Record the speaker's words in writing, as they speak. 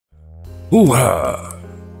Ooh, I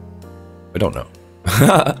don't know.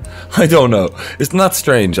 I don't know. Isn't that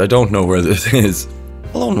strange? I don't know where this is.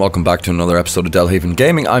 Hello and welcome back to another episode of Delhaven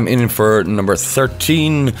Gaming. I'm in for number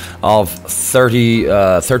 13 of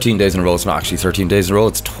 13 days in a row. It's not actually 13 days in a row,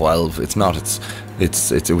 it's 12. It's not,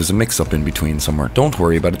 it was a mix-up in between somewhere. Don't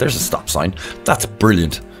worry about it, there's a stop sign. That's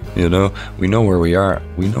brilliant. You know, we know where we are.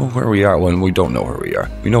 We know where we are when we don't know where we are.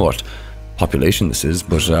 We know what population this is,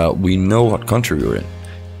 but we know what country we're in.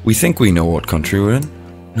 We think we know what country we're in.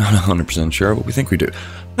 Not 100% sure, but we think we do.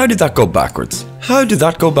 How did that go backwards? How did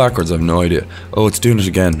that go backwards? I have no idea. Oh, it's doing it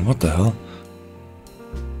again. What the hell?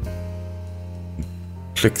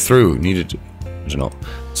 Click through. Needed to, I don't know.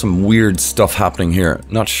 Some weird stuff happening here.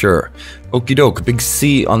 Not sure. Okie doke. Big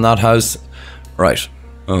C on that house. Right.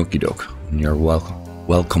 Okie doke. You're welcome.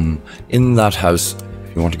 Welcome in that house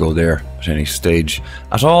if you want to go there at any stage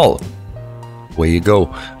at all. Way you go.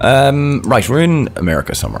 Right, we're in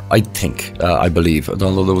America somewhere, I think, I believe,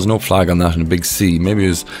 although there was no flag on that and a big C. Maybe it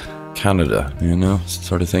was Canada, you know,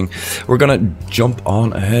 sort of thing. We're gonna jump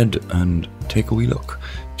on ahead and take a wee look.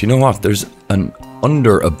 Do you know what? There's an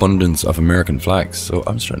underabundance of American flags, so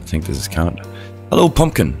I'm starting to think this is Canada. Hello,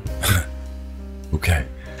 pumpkin. Okay.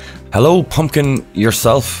 Hello, pumpkin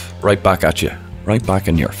yourself. Right back at you. Right back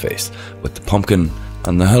in your face with the pumpkin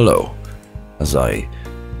and the hello as I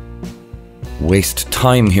waste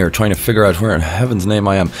time here trying to figure out where in heaven's name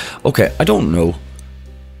I am. Okay, I don't know.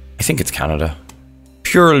 I think it's Canada.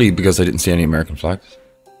 Purely because I didn't see any American flags.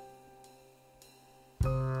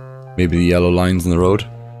 Maybe the yellow lines in the road,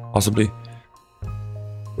 possibly.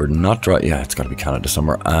 We're not right. Yeah, it's got to be Canada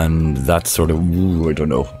somewhere. And that's sort of, ooh, I don't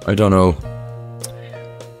know. I don't know.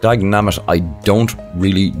 Dagnammit, I don't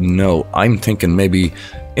really know. I'm thinking maybe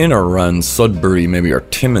in or around Sudbury, maybe, or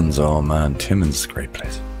Timmins. Oh man, Timmins is a great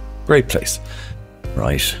place. Great place.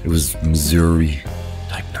 Right, it was Missouri.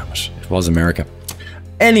 Damn it. It was America.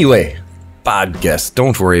 Anyway, bad guess.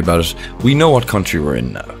 Don't worry about it. We know what country we're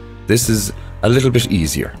in now. This is a little bit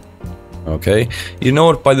easier. Okay? You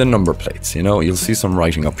know it by the number plates. You know, you'll see some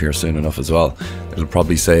writing up here soon enough as well. It'll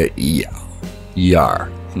probably say, yeah, yar.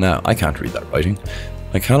 Now, I can't read that writing.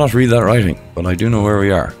 I cannot read that writing, but I do know where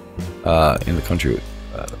we are in the country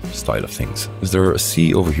style of things. Is there a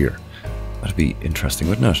C over here? That'd be interesting,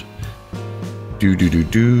 wouldn't it? That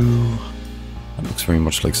looks very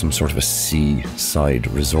much like some sort of a seaside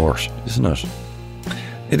resort, isn't it?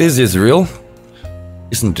 It is Israel,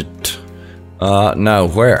 isn't it? Now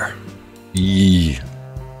where?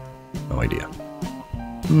 No idea.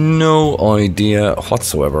 No idea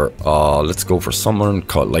whatsoever. Let's go for someone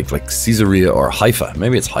called like Caesarea or Haifa.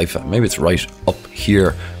 Maybe it's Haifa. Maybe it's right up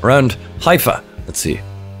here around Haifa. Let's see.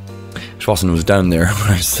 Schwassen was down there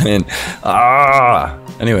when I was saying,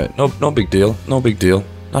 anyway, no big deal, no big deal.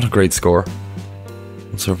 Not a great score.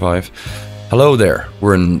 We'll survive. Hello there.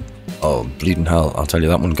 We're in, oh, bleeding hell. I'll tell you,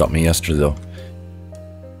 that one got me yesterday though.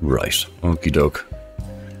 Right, okie doke.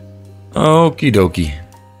 Okie dokie.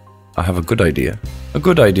 I have a good idea. A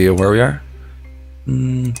good idea where we are.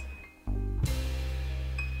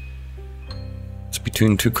 It's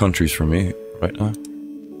between two countries for me right now.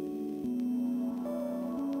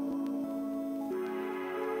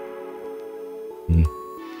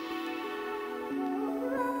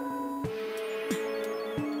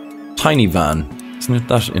 Tiny van. Isn't it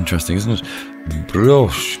that interesting, isn't it?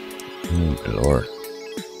 Brush. Oh, good lord.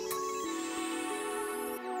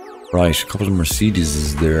 Right, a couple of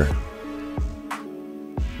Mercedes there.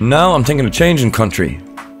 Now I'm thinking of changing country,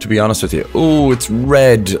 to be honest with you. Oh, it's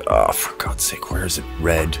red. Oh, for God's sake, where is it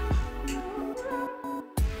red?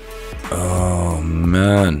 Oh,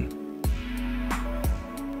 man.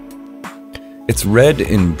 It's red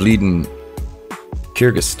in bleeding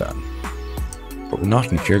Kyrgyzstan. But we're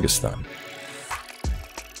not in Kyrgyzstan.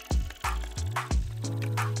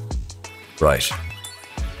 Right.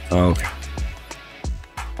 Okay.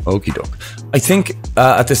 Okie doke. I think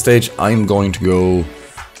at this stage I'm going to go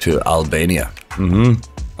to Albania.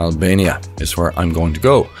 Albania is where I'm going to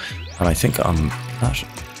go. And I think I'm not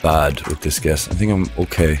bad with this guess. I think I'm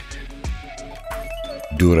okay.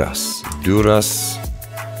 Duras. Duras.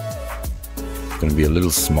 It's going to be a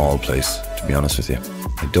little small place, to be honest with you.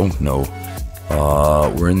 I don't know.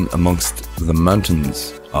 We're in amongst the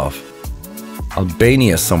mountains of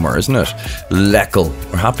Albania somewhere, isn't it? Lekkel.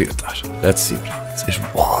 We're happy with that. Let's see what happens. It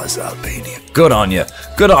was Albania. Good on you.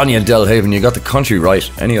 Good on you, Delhaven. You got the country right.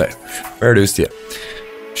 Anyway, fair dues to you.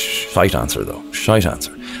 Shite answer, though. Shite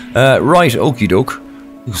answer. Right, okie doke.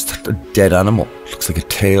 Who's that? A dead animal. Looks like a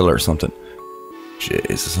tail or something.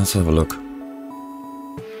 Jesus, let's have a look.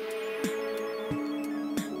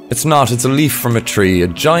 It's not. It's a leaf from a tree. A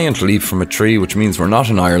giant leaf from a tree, which means we're not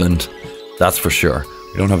in Ireland. That's for sure.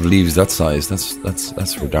 We don't have leaves that size.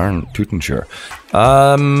 That's for darn tootin' sure.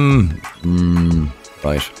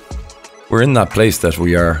 Right. We're in that place that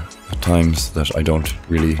we are at times that I don't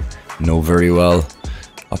really know very well.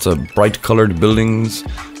 Lots of bright coloured buildings.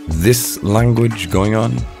 This language going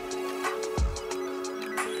on.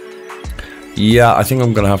 Yeah, I think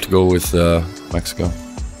I'm gonna have to go with Mexico.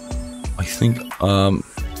 I think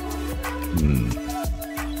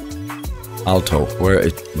Alto. Where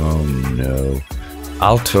it? Oh no,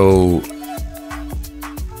 Alto. Oh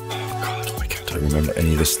God, why can't I remember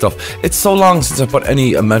any of this stuff? It's so long since I put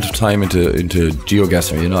any amount of time into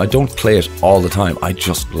GeoGuessr. You know, I don't play it all the time. I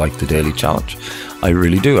just like the daily challenge. I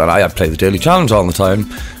really do, and I play the daily challenge all the time.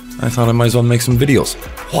 I thought I might as well make some videos.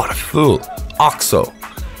 What a fool! Oxo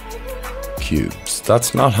cubes.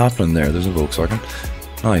 That's not happening there. There's a Volkswagen.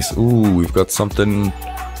 Nice. Ooh, we've got something.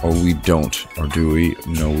 Or we don't. Or do we?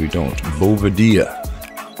 No, we don't. Bovadilla.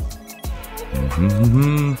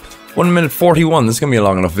 1 minute 41. This is going to be a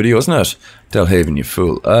long enough video, isn't it? Delhaven, you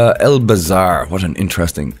fool. El Bazaar. What an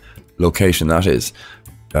interesting location that is.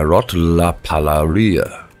 Barot la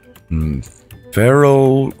Palaria.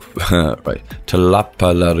 Ferro. Right.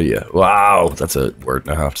 Talapalaria. Wow. That's a word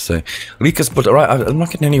I have to say. Likas, but right, I'm not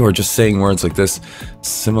getting anywhere just saying words like this.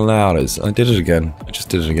 Similares. I did it again. I just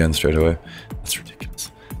did it again straight away. That's ridiculous.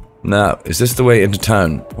 Now, is this the way into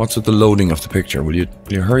town? What's with the loading of the picture? Will you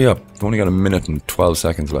hurry up? We've only got a minute and 12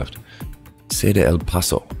 seconds left. Say to El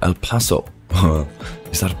Paso. El Paso.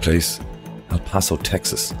 Is that a place? El Paso,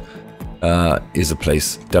 Texas. Is a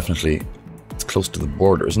place. Definitely. It's close to the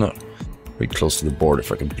border, isn't it? Pretty close to the border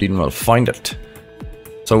if I can bleeding well find it.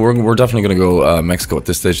 So we're definitely going to go Mexico at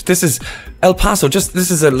this stage. This is El Paso.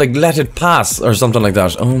 This is a like let it pass or something like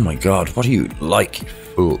that. Oh my God. What are you like, you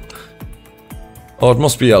fool? Oh, it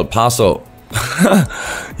must be El Paso.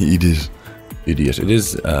 Idiot. Idiot. It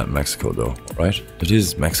is Mexico though, right? It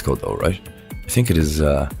is Mexico though, right? I think it is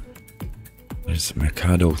it's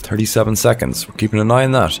Mercado. 37 seconds. We're keeping an eye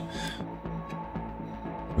on that.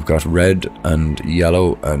 We've got red and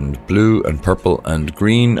yellow and blue and purple and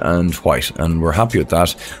green and white, and we're happy with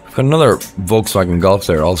that. We've got another Volkswagen Golf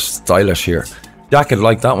there, all stylish here. Jack would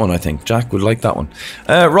like that one, I think. Jack would like that one.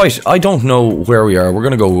 Right, I don't know where we are. We're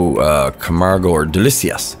going to go Camargo or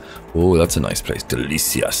Delicias. Oh, that's a nice place.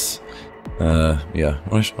 Delicias. Yeah,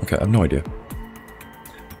 right. Okay, I have no idea.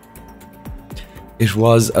 It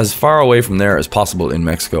was as far away from there as possible in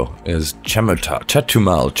Mexico is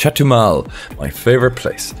Chetumal, my favorite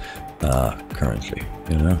place currently,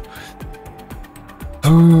 you know.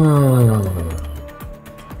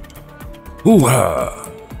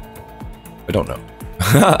 I don't know.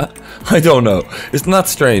 I don't know. Isn't that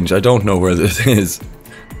strange? I don't know where this is.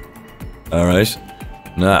 Alright.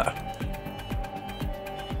 Nah.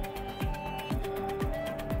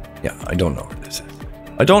 Yeah, I don't know where this is.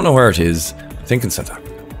 I don't know where it is. I think in South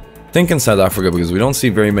Africa. I think in South Africa because we don't see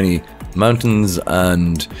very many mountains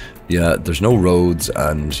and yeah, there's no roads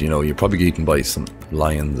and you know, you're probably eaten by some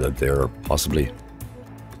lions that they're possibly.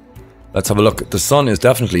 Let's have a look. The sun is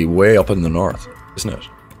definitely way up in the north, isn't it?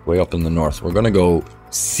 Way up in the north. We're gonna go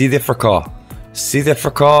Sidefrika,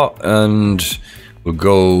 and we'll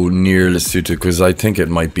go near Lesotho because I think it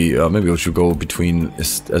might be. Maybe we should go between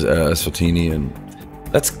Eswatini and.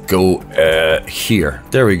 Let's go here.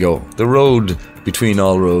 There we go. The road between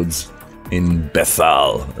all roads in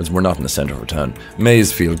Bethal, as we're not in the center of our town.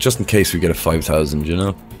 Maysfield, just in case we get a 5,000, you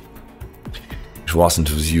know. It wasn't.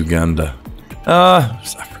 It was Uganda. It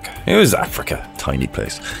was Africa. It was Africa. Tiny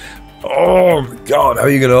place. Oh my God, how are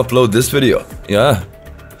you going to upload this video? Yeah.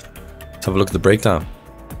 Let's have a look at the breakdown.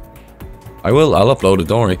 I will, I'll upload it,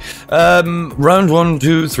 don't worry. Round 1,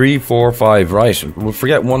 2, 3, 4, 5, right. We'll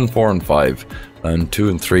forget 1, 4, and 5. And 2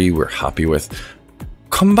 and 3 we're happy with.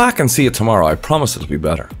 Come back and see it tomorrow. I promise it'll be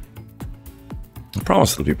better. I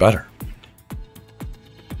promise it'll be better.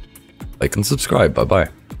 Like and subscribe. Bye-bye.